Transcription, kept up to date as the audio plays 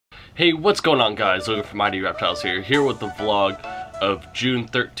Hey, what's going on, guys? Looking for Mighty Reptiles here with the vlog of June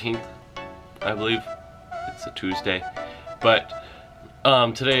 13th, I believe. It's a Tuesday. But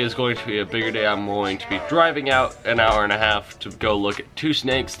today is going to be a bigger day. I'm going to be driving out an hour and a half to go look at two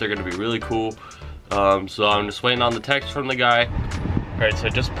snakes. They're going to be really cool. So I'm just waiting on the text from the guy. Alright, so I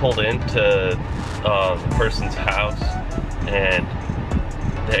just pulled into the person's house, and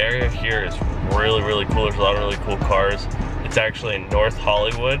the area here is really cool. There's a lot of really cool cars. It's actually in North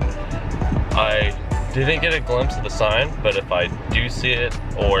Hollywood. I didn't get a glimpse of the sign, but if I do see it,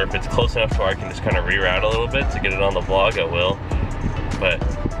 or if it's close enough to where I can just kind of reroute a little bit to get it on the vlog, I will. But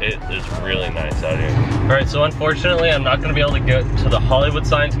it is really nice out here. Alright, so unfortunately I'm not going to be able to get to the Hollywood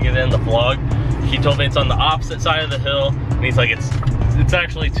sign to get in the vlog. He told me it's on the opposite side of the hill, and he's like, it's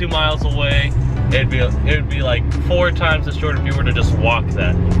actually 2 miles away. It would be like 4 times as short if you were to just walk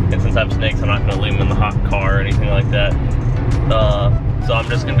that. And since I have snakes, I'm not going to leave them in the hot car or anything like that. So I'm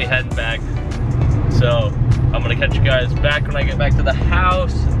just going to be heading back. So I'm going to catch you guys back when I get back to the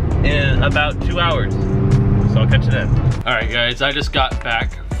house in about 2 hours. So I'll catch you then. Alright guys, I just got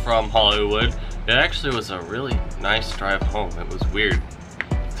back from Hollywood. It actually was a really nice drive home. It was weird.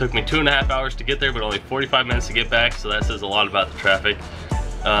 It took me 2.5 hours to get there, but only 45 minutes to get back, so that says a lot about the traffic.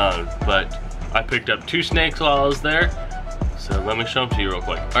 But I picked up 2 snakes while I was there, so let me show them to you real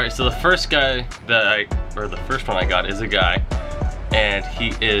quick. Alright, so the first guy the first one I got is a guy, and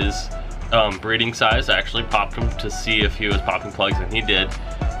he is breeding size. I actually popped him to see if he was popping plugs, and he did.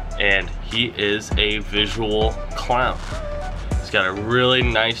 And he is a visual clown. He's got a really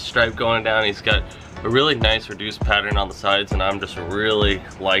nice stripe going down. He's got a really nice reduced pattern on the sides, and I'm just really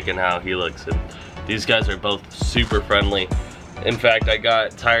liking how he looks. And these guys are both super friendly. In fact, I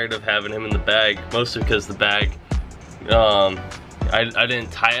got tired of having him in the bag, mostly because the bag, I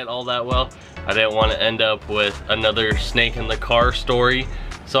didn't tie it all that well. I didn't want to end up with another snake in the car story.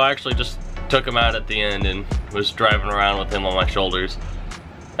 So I actually just took him out at the end and was driving around with him on my shoulders.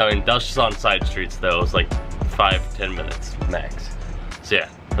 I mean, that's just on side streets though. It was like 5-10 minutes max. So yeah,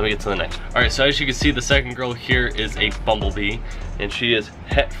 let me get to the next one. Alright, so as you can see, the second girl here is a bumblebee, and she is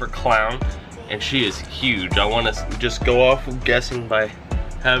het for clown, and she is huge. I want to just go off of guessing by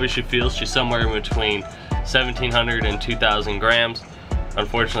how she feels. She's somewhere in between 1,700 and 2,000 grams.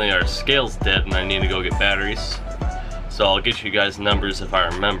 Unfortunately, our scale's dead and I need to go get batteries. So I'll get you guys numbers if I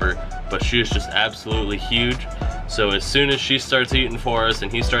remember, but she is just absolutely huge. So as soon as she starts eating for us and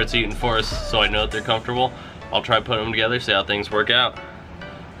he starts eating for us, so I know that they're comfortable, I'll try putting them together, see how things work out.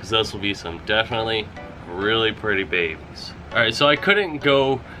 Because those will be some definitely really pretty babies. Alright, so I couldn't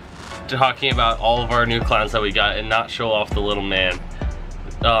go talking about all of our new clowns that we got and not show off the little man.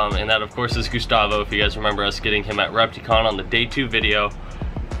 And that of course is Gustavo, if you guys remember us getting him at Repticon on the day 2 video.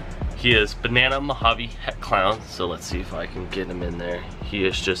 He is Banana Mojave Het Clown, so let's see if I can get him in there. He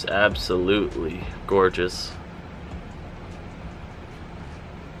is just absolutely gorgeous.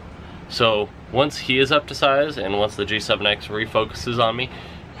 So once he is up to size, and once the G7X refocuses on me,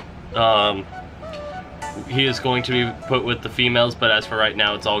 he is going to be put with the females, but as for right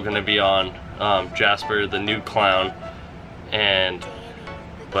now, it's all going to be on Jasper, the new clown.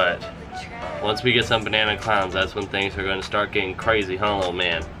 But once we get some banana clowns, that's when things are going to start getting crazy, huh, little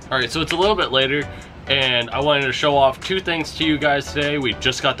man? Alright, so it's a little bit later, and I wanted to show off 2 things to you guys today. We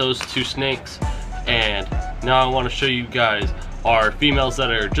just got those 2 snakes, and now I want to show you guys our females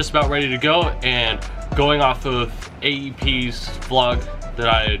that are just about ready to go. And going off of AEP's vlog that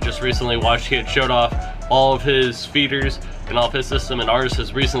I just recently watched, he had showed off all of his feeders and all of his system, and ours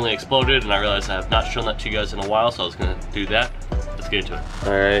has recently exploded, and I realized I have not shown that to you guys in a while, so I was going to do that. Let's get into it.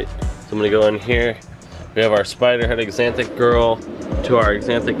 Alright, so I'm going to go in here. We have our spider head exanthic girl to our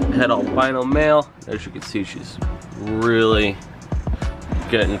exanthic head albino male. As you can see, she's really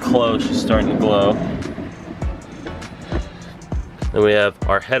getting close. She's starting to glow. Then we have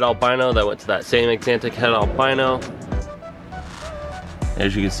our het albino that went to that same exanthic het albino.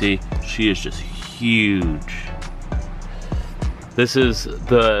 As you can see, she is just huge. This is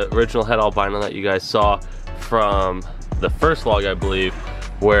the original het albino that you guys saw from the first vlog, I believe,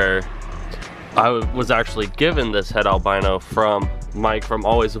 where I was actually given this het albino from Mike from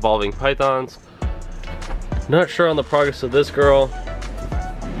Always Evolving Pythons. Not sure on the progress of this girl.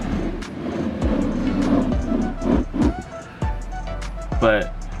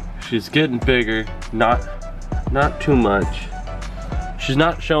 But she's getting bigger, not too much. She's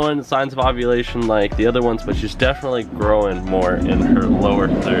not showing signs of ovulation like the other ones, but she's definitely growing more in her lower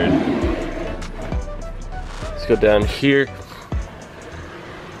third. Let's go down here.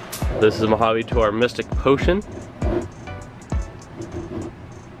 This is Mojave to our Mystic Potion.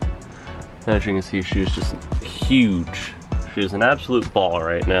 As you can see, she's just huge. She's an absolute ball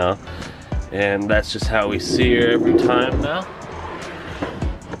right now. And that's just how we see her every time now.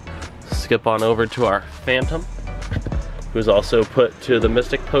 Skip on over to our Phantom, who's also put to the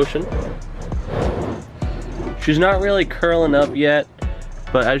Mystic Potion. She's not really curling up yet,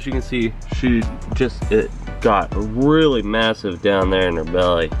 but as you can see, it got really massive down there in her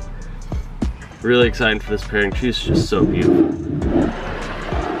belly. Really excited for this pairing. She's just so beautiful.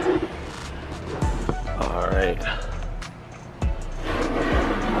 Alright.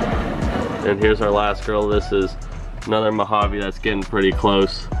 And here's our last girl. This is another Mojave that's getting pretty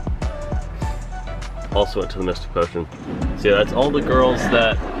close. Also went to the Mystic Potion. So yeah, that's all the girls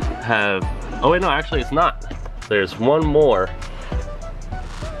that have... Oh wait, no, actually it's not. There's one more.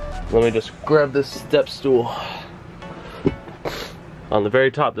 Let me just grab this step stool. On the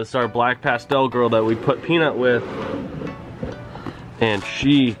very top, this is our black pastel girl that we put Peanut with. And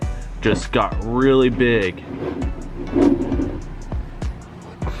she just got really big.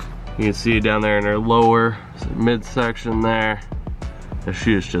 You can see down there in her lower midsection there. And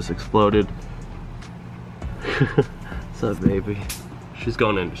she has just exploded. What's up, baby? She's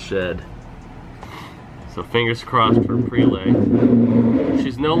going into shed. So fingers crossed for prelay.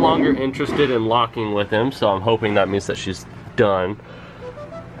 She's no longer interested in locking with him, so I'm hoping that means that she's done.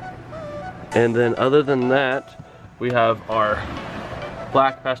 And then other than that, we have our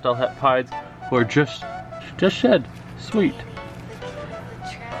black pastel het pieds who are just shed. Sweet.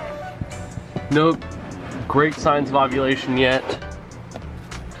 No great signs of ovulation yet.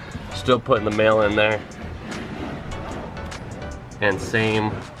 Still putting the male in there. And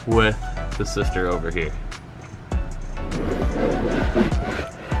same with the sister over here.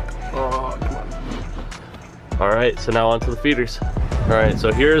 Oh, come on. Alright, so now on to the feeders. Alright,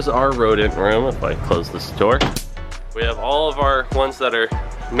 so here's our rodent room. If I close this door, we have all of our ones that are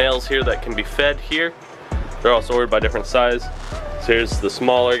males here that can be fed here. They're also ordered by different size. So here's the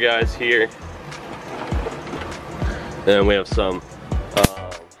smaller guys here. Then we have some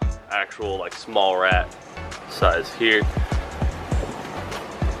actual like small rat size here.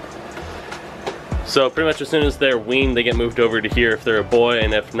 So pretty much as soon as they're weaned, they get moved over to here if they're a boy,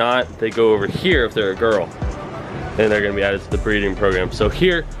 and if not, they go over here if they're a girl. And they're gonna be added to the breeding program. So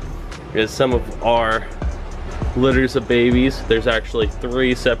here is some of our litters of babies. There's actually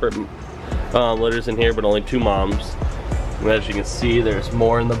 3 separate litters in here, but only 2 moms. And as you can see, there's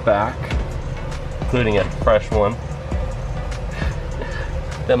more in the back, including a fresh one.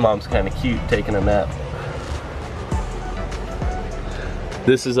 That mom's kind of cute, taking a nap.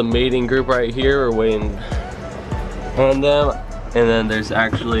 This is a mating group right here. We're waiting on them. And then there's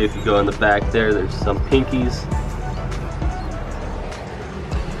actually, if you go in the back there, there's some pinkies.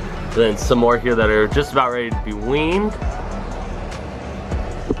 Then some more here that are just about ready to be weaned.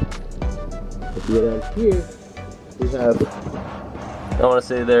 If you go down here, we have, I want to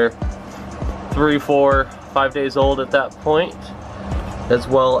say they're 3, 4, 5 days old at that point, as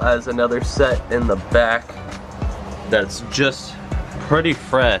well as another set in the back that's just pretty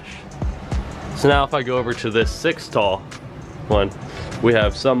fresh. So now if I go over to this 6 tall one, we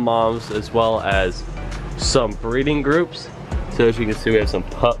have some moms as well as some breeding groups. So as you can see, we have some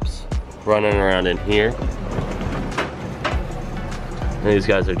pups running around in here. And these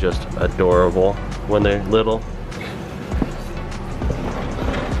guys are just adorable when they're little.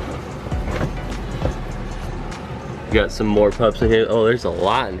 We got some more pups in here. Oh, there's a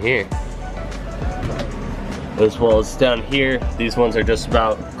lot in here. As well as down here, these ones are just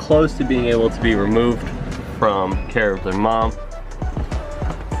about close to being able to be removed from care of their mom.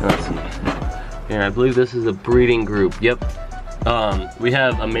 Let's see. And I believe this is a breeding group. Yep. We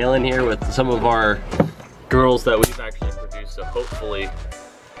have a male in here with some of our girls that we've actually produced, so hopefully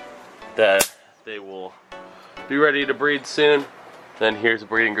that they will be ready to breed soon. Then here's a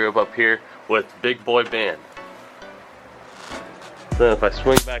breeding group up here with Big Boy Band. Then if I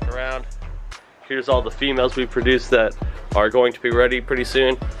swing back around, here's all the females we produced that are going to be ready pretty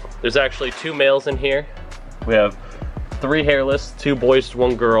soon. There's actually 2 males in here. We have 3 hairless, 2 boys,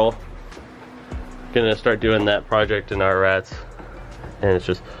 1 girl. Gonna start doing that project in our rats. And it's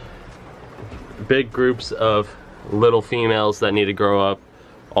just big groups of little females that need to grow up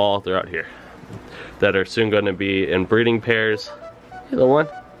all throughout here, that are soon gonna be in breeding pairs. Hey, little one.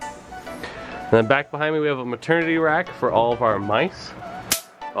 And then back behind me we have a maternity rack for all of our mice.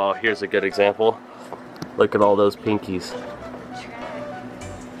 Oh, here's a good example. Look at all those pinkies.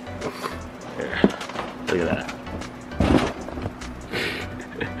 Here, look at that.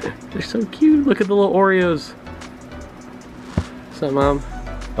 They're so cute. Look at the little Oreos. What's up, Mom?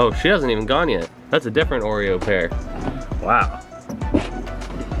 Oh, she hasn't even gone yet. That's a different Oreo pair. Wow.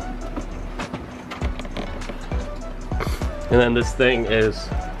 And then this thing is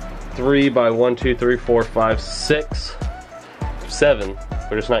 3 by 1, 2, 3, 4, 5, 6, 7.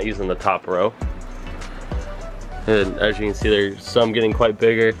 We're just not using the top row. And as you can see, there's some getting quite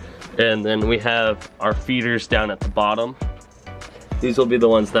bigger. And then we have our feeders down at the bottom. These will be the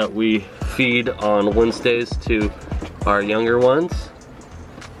ones that we feed on Wednesdays to our younger ones.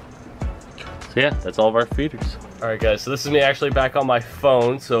 So yeah, that's all of our feeders. Alright guys, so this is me actually back on my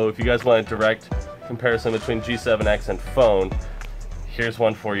phone, so if you guys want a direct comparison between G7X and phone, here's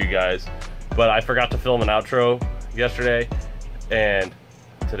one for you guys. But I forgot to film an outro yesterday, and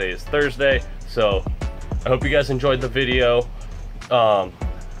today is Thursday, so I hope you guys enjoyed the video.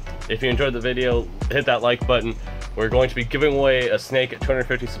 If you enjoyed the video, hit that like button. We're going to be giving away a snake at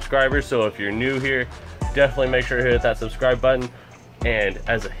 250 subscribers, so if you're new here, definitely make sure to hit that subscribe button. And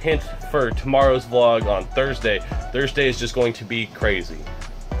as a hint for tomorrow's vlog on Thursday, Thursday is just going to be crazy.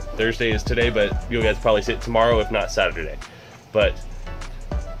 Thursday is today, but you guys probably see it tomorrow, if not Saturday. But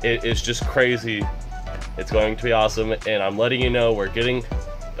it is just crazy. It's going to be awesome, and I'm letting you know we're getting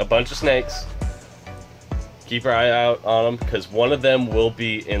a bunch of snakes. Keep your eye out on them, because one of them will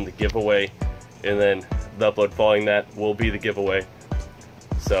be in the giveaway, and then the upload following that will be the giveaway.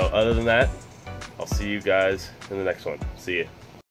 So other than that, I'll see you guys in the next one. See ya.